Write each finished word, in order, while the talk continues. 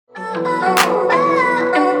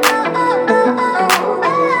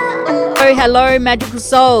Hello, magical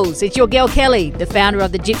souls. It's your girl Kelly, the founder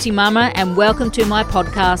of the Gypsy Mama, and welcome to my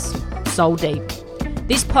podcast, Soul Deep.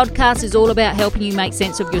 This podcast is all about helping you make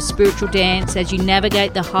sense of your spiritual dance as you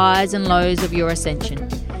navigate the highs and lows of your ascension.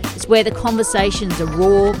 It's where the conversations are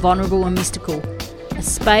raw, vulnerable and mystical. A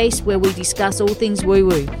space where we discuss all things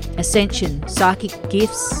woo-woo, ascension, psychic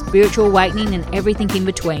gifts, spiritual awakening and everything in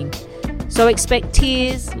between. So expect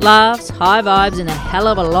tears, laughs, high vibes and a hell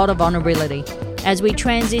of a lot of vulnerability as we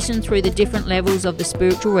transition through the different levels of the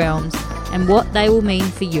spiritual realms and what they will mean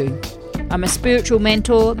for you. I'm a spiritual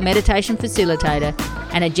mentor, meditation facilitator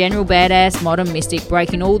and a general badass modern mystic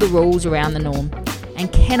breaking all the rules around the norm,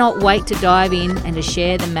 and cannot wait to dive in and to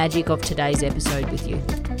share the magic of today's episode with you.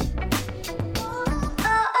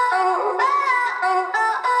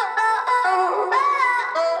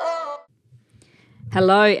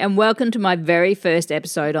 Hello and welcome to my very first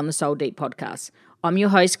episode on the Soul Deep podcast. I'm your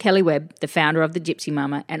host, Kelly Webb, the founder of the Gypsy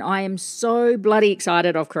Mama, and I am so bloody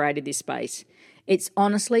excited I've created this space. It's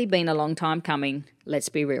honestly been a long time coming, let's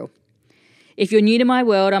be real. If you're new to my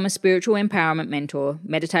world, I'm a spiritual empowerment mentor,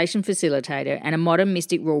 meditation facilitator, and a modern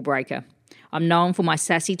mystic rule breaker. I'm known for my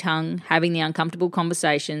sassy tongue, having the uncomfortable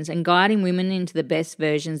conversations, and guiding women into the best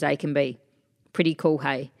versions they can be. Pretty cool,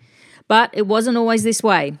 hey? But it wasn't always this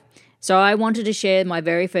way. So I wanted to share my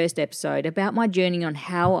very first episode about my journey on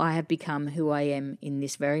how I have become who I am in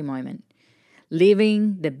this very moment.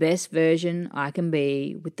 Living the best version I can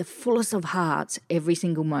be with the fullest of hearts every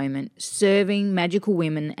single moment, serving magical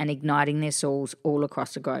women and igniting their souls all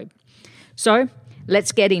across the globe. So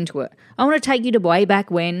let's get into it. I want to take you to way back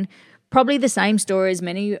when, probably the same story as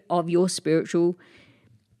many of your spiritual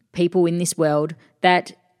people in this world,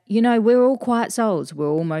 that, we're all quiet souls, we're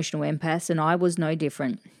all emotional empaths, and I was no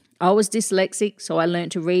different. I was dyslexic, so I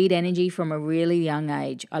learnt to read energy from a really young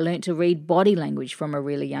age. I learnt to read body language from a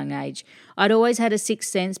really young age. I'd always had a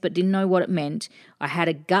sixth sense but didn't know what it meant. I had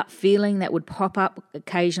a gut feeling that would pop up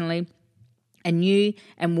occasionally and knew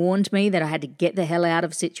and warned me that I had to get the hell out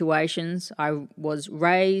of situations. I was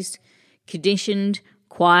raised, conditioned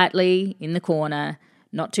quietly in the corner,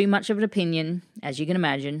 not too much of an opinion, as you can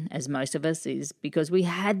imagine, as most of us is, because we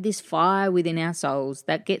had this fire within our souls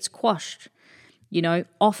that gets quashed.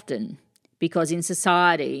 Often, because in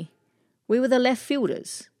society, we were the left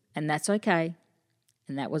fielders, and that's okay.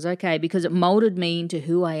 And that was okay because it molded me into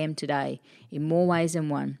who I am today in more ways than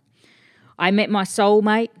one. I met my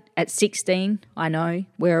soulmate at 16. I know,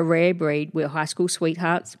 we're a rare breed. We're high school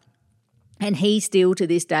sweethearts. And he still to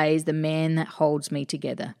this day is the man that holds me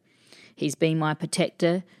together. He's been my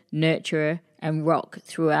protector, nurturer, and rock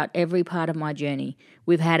throughout every part of my journey.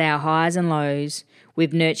 We've had our highs and lows.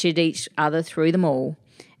 We've nurtured each other through them all.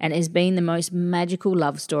 And it has been the most magical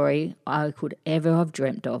love story I could ever have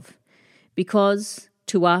dreamt of. Because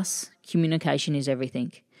to us, communication is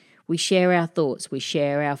everything. We share our thoughts, we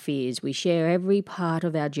share our fears, we share every part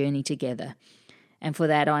of our journey together. And for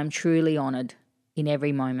that, I'm truly honoured in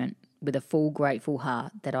every moment with a full grateful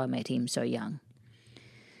heart that I met him so young.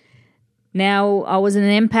 Now, I was an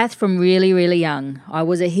empath from really, really young. I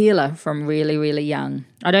was a healer from really, really young.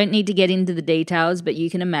 I don't need to get into the details, but you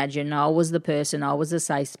can imagine I was the person, I was the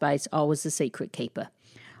safe space, I was the secret keeper.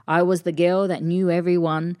 I was the girl that knew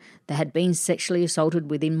everyone that had been sexually assaulted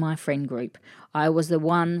within my friend group. I was the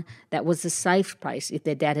one that was the safe place if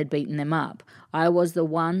their dad had beaten them up. I was the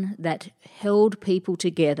one that held people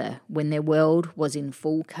together when their world was in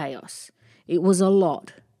full chaos. It was a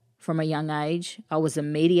lot. From a young age, I was a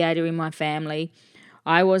mediator in my family.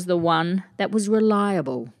 I was the one that was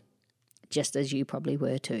reliable, just as you probably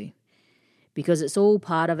were too. Because it's all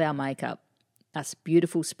part of our makeup. Us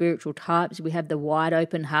beautiful spiritual types, we have the wide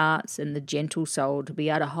open hearts and the gentle soul to be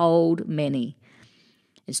able to hold many.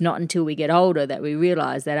 It's not until we get older that we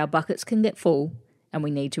realise that our buckets can get full and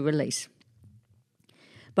we need to release.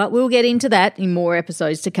 But we'll get into that in more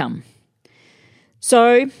episodes to come.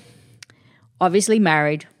 So, obviously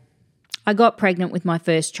married. I got pregnant with my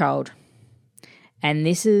first child, and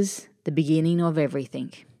this is the beginning of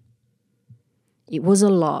everything. It was a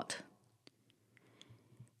lot.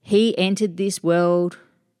 He entered this world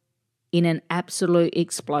in an absolute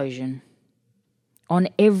explosion. On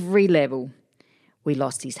every level, we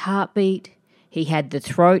lost his heartbeat. He had the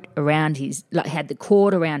cord around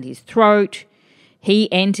his throat. He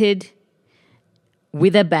entered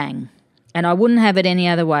with a bang, and I wouldn't have it any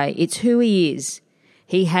other way. It's who he is.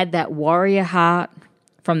 He had that warrior heart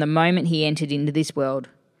from the moment he entered into this world,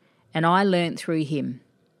 and I learnt through him.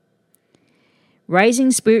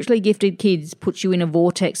 Raising spiritually gifted kids puts you in a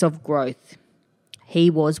vortex of growth. He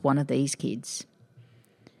was one of these kids.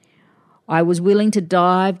 I was willing to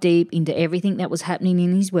dive deep into everything that was happening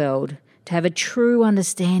in his world to have a true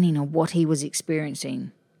understanding of what he was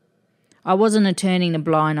experiencing. I wasn't turning a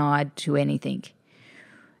blind eye to anything.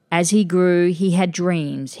 As he grew, he had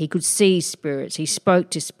dreams. He could see spirits. He spoke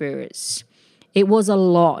to spirits. It was a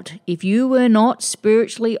lot. If you were not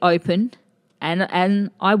spiritually open,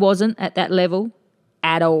 and I wasn't at that level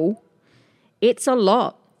at all, it's a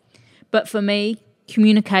lot. But for me,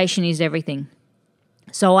 communication is everything.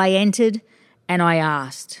 So I entered and I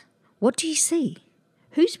asked, "What do you see?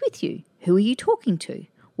 Who's with you? Who are you talking to?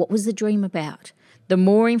 What was the dream about?" The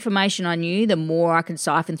more information I knew, the more I could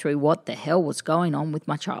siphon through what the hell was going on with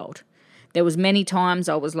my child. There was many times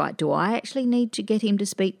I was like, do I actually need to get him to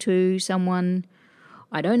speak to someone?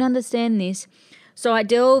 I don't understand this. So I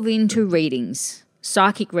delve into readings,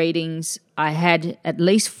 psychic readings. I had at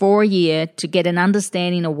least 4 a year to get an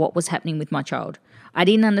understanding of what was happening with my child. I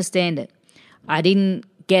didn't understand it. I didn't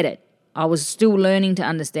get it. I was still learning to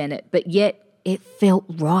understand it, but yet it felt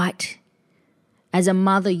right. As a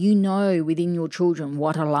mother, you know within your children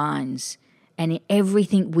what aligns, and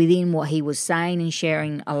everything within what he was saying and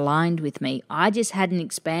sharing aligned with me. I just hadn't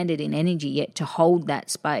expanded in energy yet to hold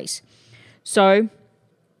that space. So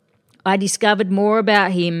I discovered more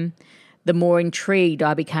about him, the more intrigued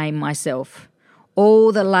I became myself.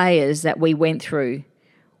 All the layers that we went through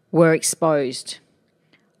were exposed.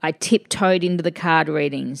 I tiptoed into the card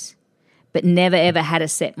readings, but never ever had a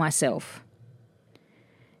set myself.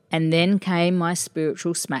 And then came my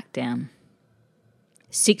spiritual smackdown.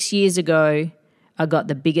 6 years ago, I got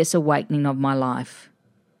the biggest awakening of my life.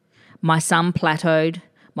 My son plateaued,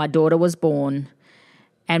 my daughter was born,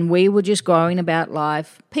 and we were just going about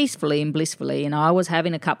life peacefully and blissfully, and I was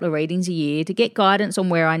having a couple of readings a year to get guidance on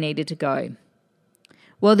where I needed to go.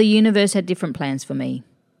 Well, the universe had different plans for me.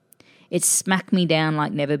 It smacked me down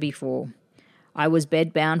like never before. I was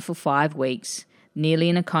bedbound for 5 weeks, nearly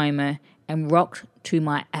in a coma, and rocked to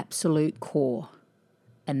my absolute core.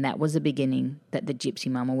 And that was the beginning that the Gypsy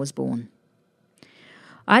Mama was born.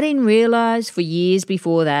 I didn't realise for years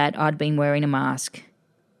before that I'd been wearing a mask.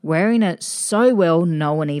 Wearing it so well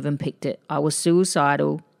no one even picked it. I was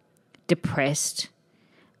suicidal, depressed,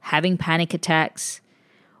 having panic attacks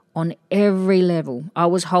on every level. I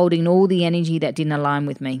was holding all the energy that didn't align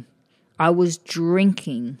with me. I was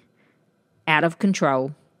drinking out of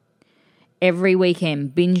control. Every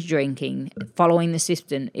weekend, binge drinking, following the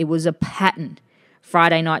system. It was a pattern.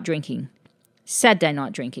 Friday night drinking, Saturday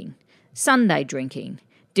night drinking, Sunday drinking,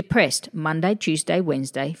 depressed, Monday, Tuesday,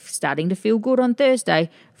 Wednesday, starting to feel good on Thursday,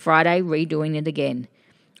 Friday redoing it again.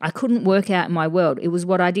 I couldn't work out in my world. It was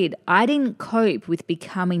what I did. I didn't cope with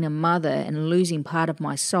becoming a mother and losing part of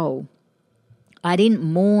my soul. I didn't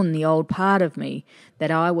mourn the old part of me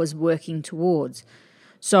that I was working towards.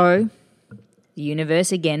 So the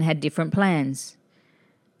universe again had different plans,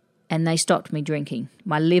 and they stopped me drinking.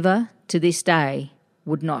 My liver, to this day,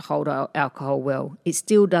 would not hold alcohol well. It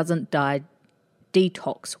still doesn't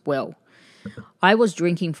detox well. I was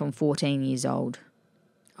drinking from 14 years old.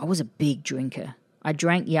 I was a big drinker. I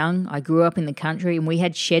drank young. I grew up in the country, and we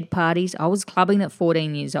had shed parties. I was clubbing at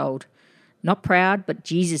 14 years old. Not proud, but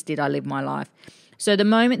Jesus did I live my life. So the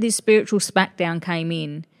moment this spiritual smackdown came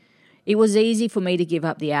in, it was easy for me to give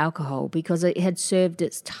up the alcohol because it had served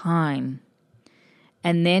its time.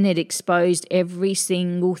 And then it exposed every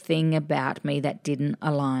single thing about me that didn't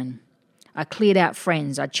align. I cleared out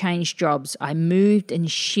friends. I changed jobs. I moved and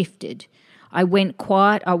shifted. I went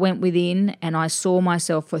quiet. I went within, and I saw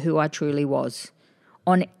myself for who I truly was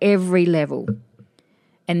on every level.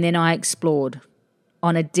 And then I explored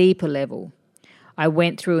on a deeper level. I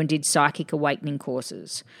went through and did psychic awakening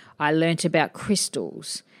courses. I learnt about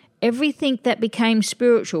crystals. Everything that became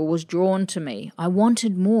spiritual was drawn to me. I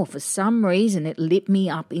wanted more. For some reason, it lit me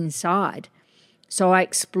up inside. So I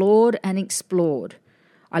explored and explored.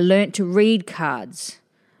 I learnt to read cards.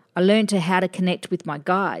 I learnt how to connect with my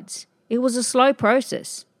guides. It was a slow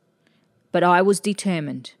process, but I was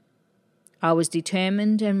determined. I was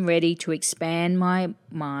determined and ready to expand my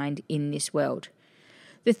mind in this world.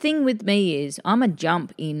 The thing with me is I'm a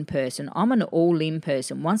jump-in person. I'm an all-in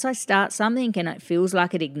person. Once I start something and it feels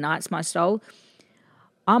like it ignites my soul,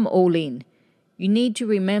 I'm all in. You need to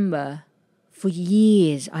remember, for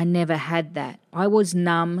years I never had that. I was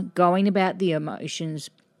numb, going about the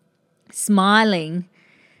emotions, smiling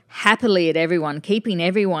happily at everyone, keeping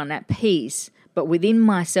everyone at peace. But within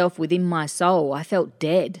myself, within my soul, I felt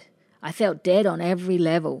dead. I felt dead on every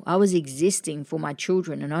level. I was existing for my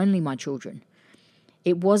children and only my children.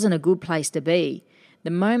 It wasn't a good place to be. The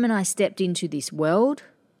moment I stepped into this world,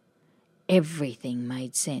 everything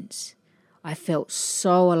made sense. I felt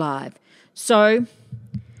so alive. So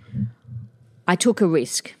I took a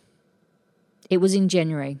risk. It was in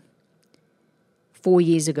January. 4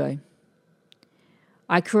 years ago.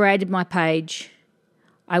 I created my page.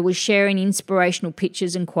 I was sharing inspirational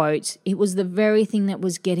pictures and quotes. It was the very thing that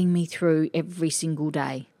was getting me through every single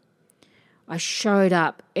day. I showed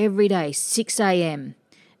up every day, 6 a.m.,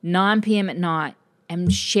 9 p.m. at night,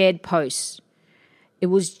 and shared posts. It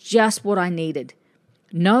was just what I needed.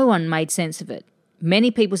 No one made sense of it.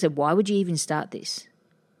 Many people said, why would you even start this?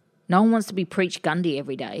 No one wants to be preached Gundy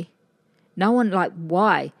every day. No one,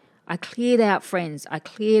 why? I cleared out friends. I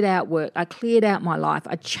cleared out work. I cleared out my life.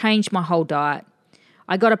 I changed my whole diet.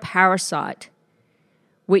 I got a parasite,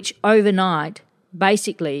 which overnight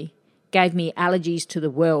basically gave me allergies to the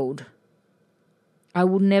world. I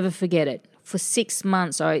will never forget it. For 6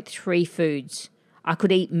 months, I ate 3 foods. I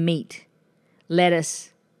could eat meat,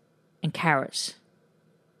 lettuce, and carrots.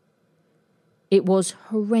 It was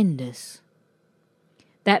horrendous.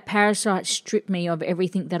 That parasite stripped me of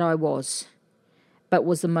everything that I was, but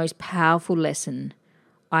was the most powerful lesson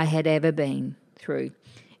I had ever been through.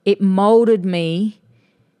 It molded me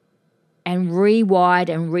and rewired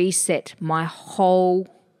and reset my whole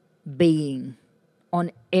being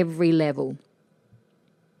on every level.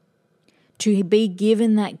 To be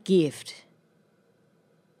given that gift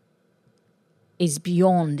is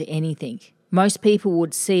beyond anything. Most people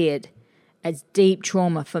would see it as deep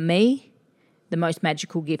trauma. For me, the most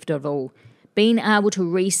magical gift of all. Being able to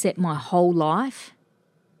reset my whole life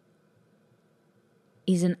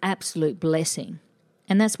is an absolute blessing.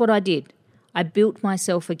 And that's what I did. I built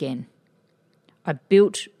myself again. I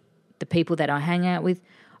built the people that I hang out with.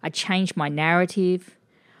 I changed my narrative.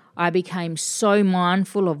 I became so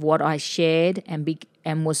mindful of what I shared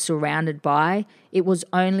and was surrounded by. It was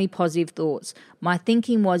only positive thoughts. My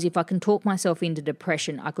thinking was, if I can talk myself into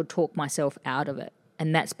depression, I could talk myself out of it.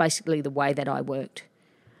 And that's basically the way that I worked.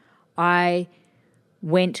 I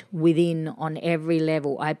went within on every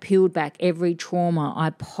level. I peeled back every trauma I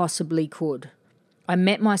possibly could. I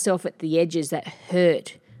met myself at the edges that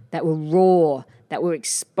hurt, that were raw, that were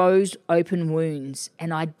exposed open wounds,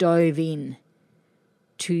 and I dove in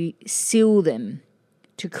to seal them,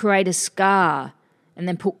 to create a scar, and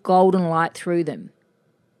then put golden light through them.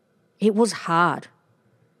 It was hard.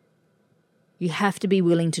 You have to be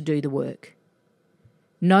willing to do the work.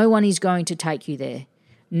 No one is going to take you there.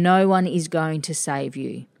 No one is going to save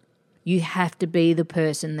you. You have to be the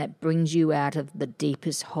person that brings you out of the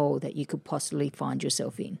deepest hole that you could possibly find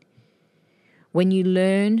yourself in. When you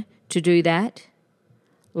learn to do that,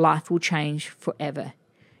 life will change forever.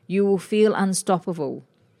 You will feel unstoppable,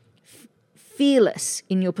 fearless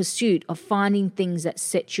in your pursuit of finding things that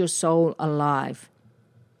set your soul alive.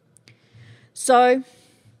 So,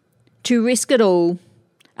 to risk it all,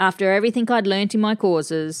 after everything I'd learnt in my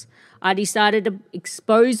courses, I decided to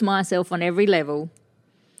expose myself on every level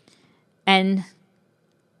and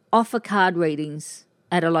offer card readings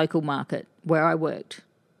at a local market where I worked.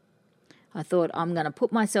 I thought, I'm going to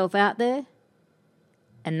put myself out there,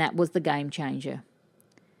 and that was the game changer.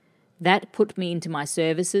 That put me into my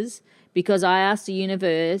services because I asked the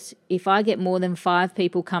universe, if I get more than 5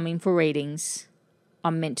 people coming for readings,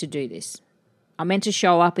 I'm meant to do this. I'm meant to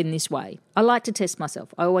show up in this way. I like to test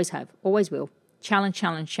myself. I always have, always will. Challenge,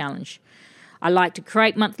 challenge, challenge. I like to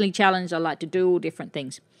create monthly challenge. I like to do all different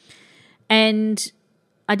things. And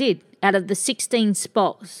I did. Out of the 16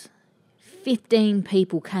 spots, 15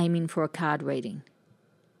 people came in for a card reading.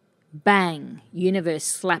 Bang, universe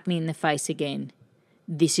slapped me in the face again.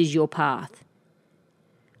 This is your path.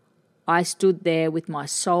 I stood there with my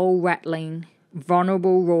soul rattling,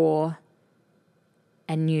 vulnerable raw,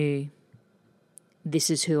 and knew this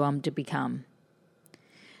is who I'm to become.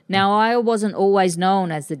 Now, I wasn't always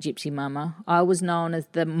known as the Gypsy Mama. I was known as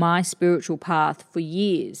my spiritual path for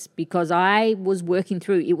years because I was working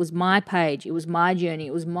through. It was my page. It was my journey.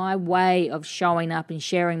 It was my way of showing up and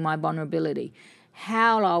sharing my vulnerability.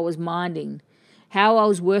 How I was minding, how I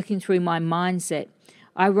was working through my mindset.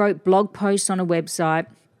 I wrote blog posts on a website.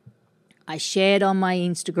 I shared on my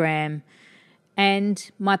Instagram,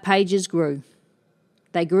 and my pages grew.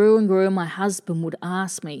 They grew and grew, and my husband would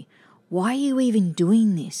ask me, why are you even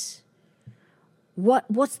doing this?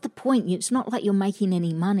 What's the point? It's not like you're making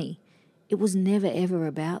any money. It was never, ever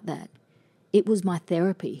about that. It was my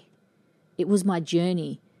therapy. It was my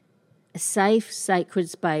journey. A safe, sacred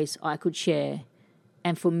space I could share,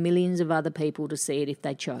 and for millions of other people to see it if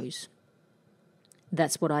they chose.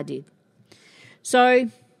 That's what I did. So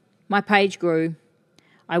my page grew.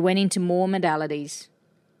 I went into more modalities.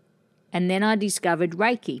 And then I discovered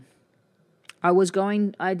Reiki.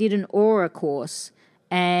 I did an aura course,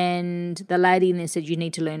 and the lady in there said, you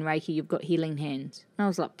need to learn Reiki, you've got healing hands. And I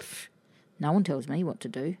was like, no one tells me what to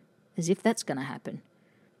do, as if that's going to happen.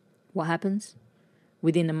 What happens?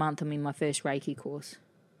 within a month I'm in my first Reiki course.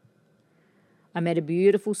 I met a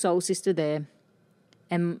beautiful soul sister there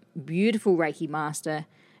and beautiful Reiki master,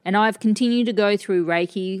 and I've continued to go through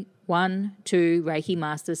Reiki 1, 2, Reiki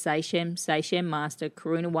master, Seishem master,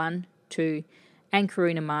 Karuna 1, 2, and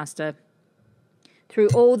Karuna master through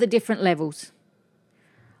all the different levels.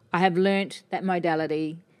 I have learnt that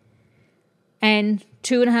modality, and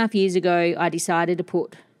 2.5 years ago I decided to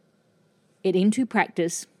put it into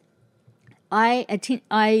practice.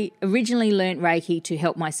 I originally learnt Reiki to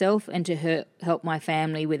help myself and to help my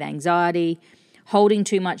family with anxiety, holding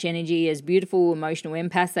too much energy. As beautiful emotional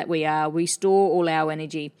empaths that we are, we store all our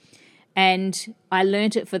energy. And I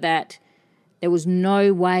learnt it for that. There was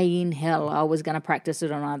no way in hell I was going to practice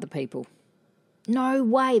it on other people. No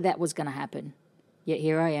way that was going to happen. Yet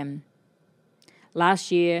here I am.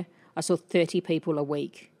 Last year, I saw 30 people a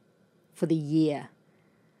week for the year.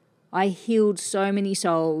 I healed so many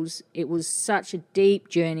souls. It was such a deep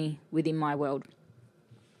journey within my world.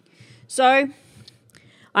 So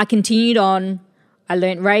I continued on. I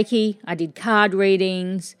learnt Reiki. I did card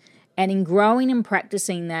readings. And in growing and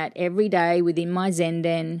practicing that every day within my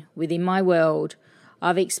Zenden, within my world,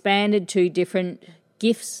 I've expanded to different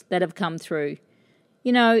gifts that have come through.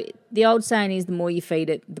 You know, the old saying is the more you feed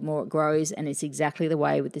it, the more it grows, and it's exactly the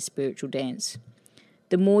way with the spiritual dance.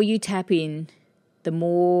 The more you tap in, the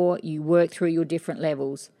more you work through your different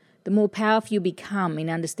levels, the more powerful you become in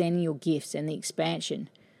understanding your gifts and the expansion.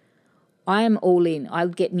 I am all in. I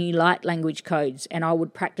would get new light language codes and I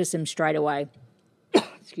would practice them straight away.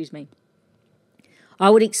 Excuse me.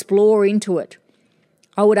 I would explore into it.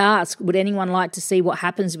 I would ask, would anyone like to see what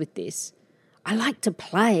happens with this? I like to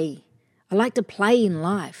play. I like to play in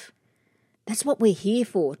life. That's what we're here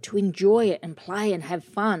for, to enjoy it and play and have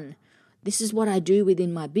fun. This is what I do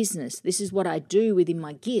within my business. This is what I do within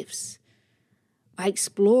my gifts. I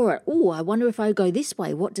explore it. Oh, I wonder if I go this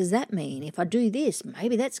way, what does that mean? If I do this,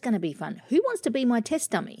 maybe that's going to be fun. Who wants to be my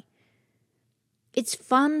test dummy? It's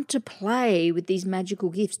fun to play with these magical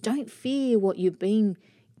gifts. Don't fear what you've been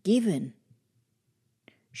given.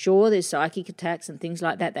 Sure, there's psychic attacks and things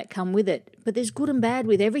like that come with it, but there's good and bad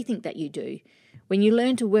with everything that you do. When you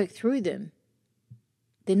learn to work through them,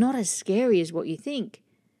 they're not as scary as what you think.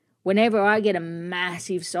 Whenever I get a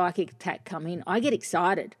massive psychic attack come in, I get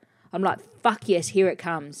excited. I'm like, fuck yes, here it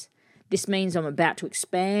comes. This means I'm about to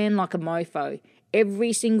expand like a mofo.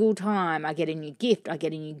 Every single time I get a new gift, I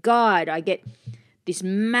get a new guide, I get this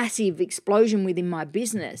massive explosion within my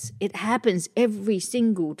business. It happens every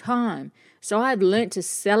single time. So I've learnt to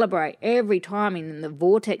celebrate every time in the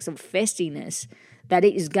vortex of festiness that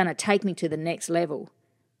it is going to take me to the next level.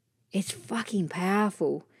 It's fucking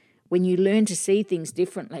powerful when you learn to see things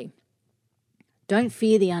differently. Don't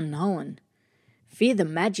fear the unknown. Fear the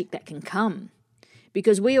magic that can come.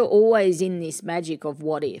 Because we are always in this magic of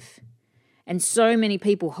what if. And so many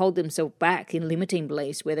people hold themselves back in limiting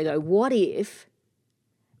beliefs where they go, what if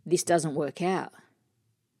this doesn't work out?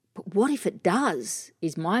 But what if it does,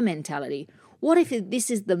 is my mentality. What if this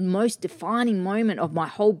is the most defining moment of my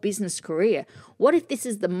whole business career? What if this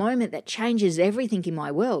is the moment that changes everything in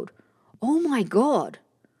my world? Oh my God.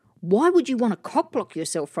 Why would you want to cockblock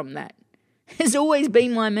yourself from that? Has always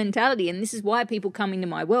been my mentality, and this is why people come into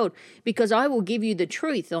my world, because I will give you the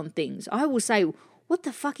truth on things. I will say, what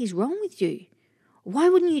the fuck is wrong with you? Why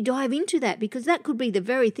wouldn't you dive into that? Because that could be the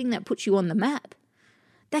very thing that puts you on the map.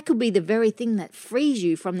 That could be the very thing that frees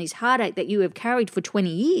you from this heartache that you have carried for 20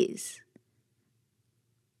 years.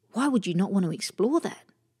 Why would you not want to explore that?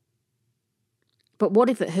 But what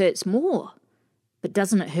if it hurts more? But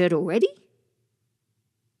doesn't it hurt already?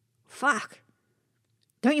 Fuck.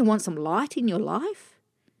 Don't you want some light in your life?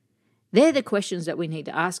 They're the questions that we need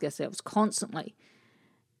to ask ourselves constantly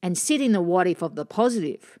and sit in the what if of the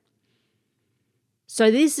positive. So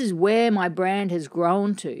this is where my brand has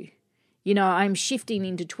grown to. You know, I'm shifting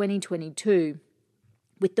into 2022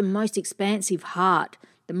 with the most expansive heart,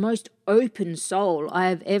 the most open soul I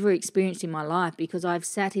have ever experienced in my life, because I've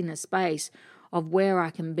sat in a space of where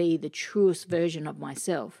I can be the truest version of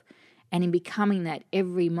myself. And in becoming that,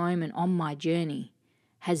 every moment on my journey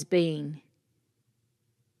has been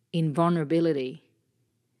in vulnerability,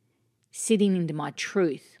 sitting into my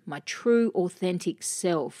truth, my true authentic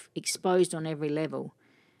self, exposed on every level.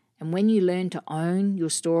 And when you learn to own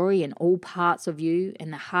your story and all parts of you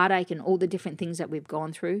and the heartache and all the different things that we've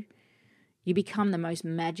gone through, you become the most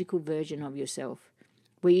magical version of yourself,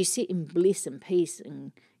 where you sit in bliss and peace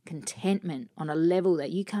and contentment on a level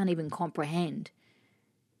that you can't even comprehend.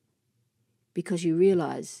 Because you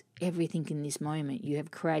realize everything in this moment you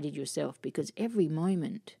have created yourself, because every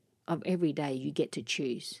moment of every day you get to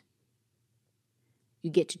choose.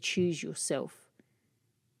 You get to choose yourself.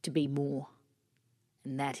 to be more.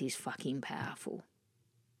 And that is fucking powerful.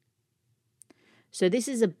 So this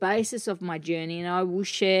is the basis of my journey, and I will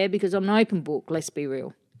share, because I'm an open book, let's be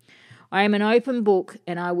real. I am an open book,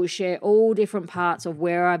 and I will share all different parts of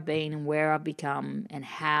where I've been and where I've become and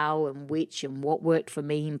how and which and what worked for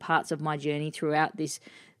me in parts of my journey throughout this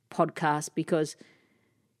podcast, because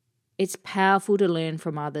it's powerful to learn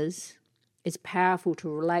from others. It's powerful to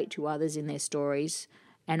relate to others in their stories,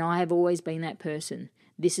 and I have always been that person.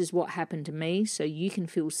 This is what happened to me, so you can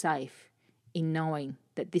feel safe in knowing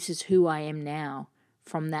that this is who I am now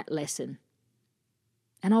from that lesson.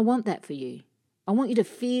 And I want that for you. I want you to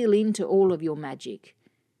feel into all of your magic.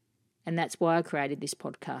 And that's why I created this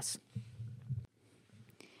podcast.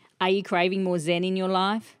 Are you craving more Zen in your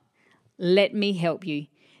life? Let me help you.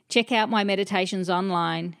 Check out my meditations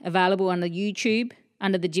online, available under YouTube,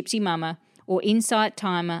 under the Gypsy Mama, or Insight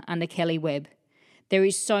Timer under Kelly Webb. There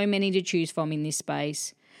is so many to choose from in this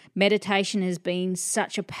space. Meditation has been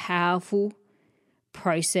such a powerful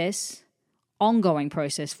process, ongoing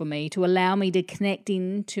process for me, to allow me to connect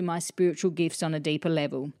into my spiritual gifts on a deeper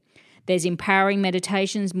level. There's empowering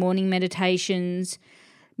meditations, morning meditations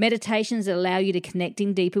that allow you to connect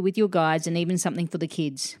in deeper with your guides, and even something for the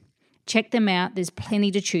kids. Check them out. There's plenty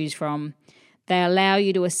to choose from. They allow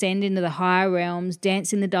you to ascend into the higher realms,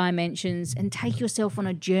 dance in the dimensions, and take yourself on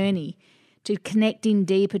a journey to connect in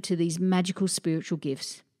deeper to these magical spiritual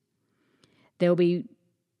gifts. There'll be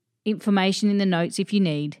information in the notes if you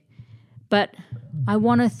need. But I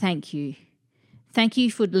want to thank you. Thank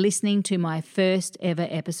you for listening to my first ever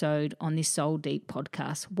episode on this Soul Deep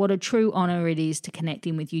podcast. What a true honour it is to connect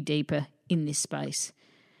in with you deeper in this space.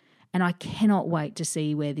 And I cannot wait to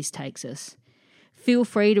see where this takes us. Feel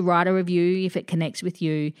free to write a review if it connects with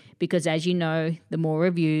you, because as you know, the more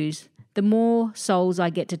reviews, the more souls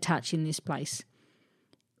I get to touch in this place.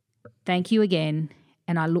 Thank you again,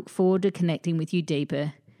 and I look forward to connecting with you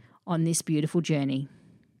deeper on this beautiful journey.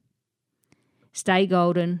 Stay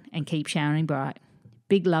golden and keep shining bright.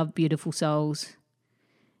 Big love, beautiful souls.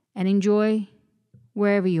 And enjoy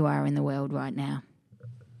wherever you are in the world right now.